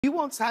You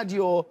once had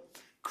your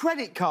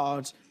credit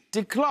card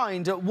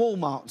declined at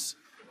Walmart.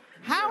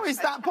 How is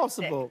that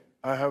possible?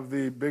 I have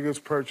the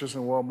biggest purchase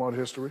in Walmart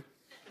history.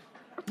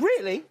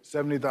 Really?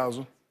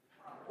 70,000.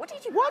 What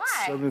did you What?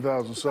 buy?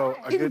 70,000. So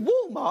I In get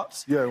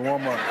Walmart? yeah, in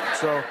Walmart.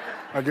 So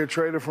I get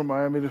traded from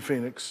Miami to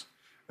Phoenix,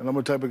 and I'm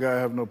the type of guy I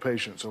have no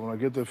patience. So when I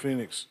get to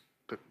Phoenix,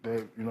 they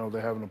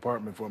have an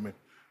apartment for me.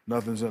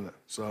 Nothing's in it.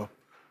 So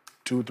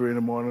 2 or 3 in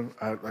the morning,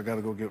 I got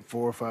to go get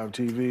 4 or 5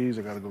 TVs.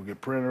 I got to go get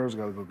printers. I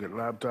got to go get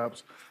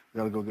laptops. I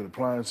got to go get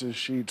appliances,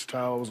 sheets,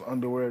 towels,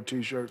 underwear,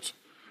 T-shirts.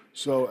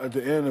 So at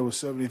the end, it was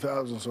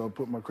 70,000. So I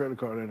put my credit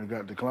card in and it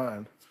got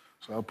declined.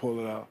 So I pulled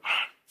it out.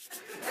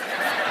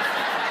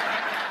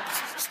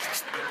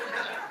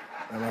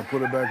 And I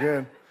put it back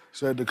in,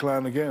 said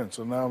decline again.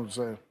 So now I'm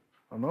saying,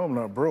 I know I'm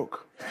not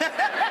broke.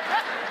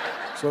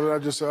 So then I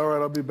just said, all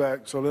right, I'll be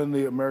back. So then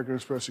the American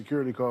Express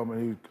security called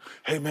me.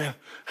 Hey, man,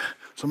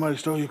 somebody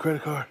stole your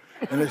credit card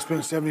and they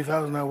spent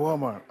 70,000 at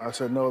Walmart. I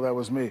said, no, that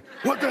was me.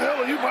 What the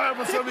hell are you buying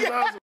for 70,000?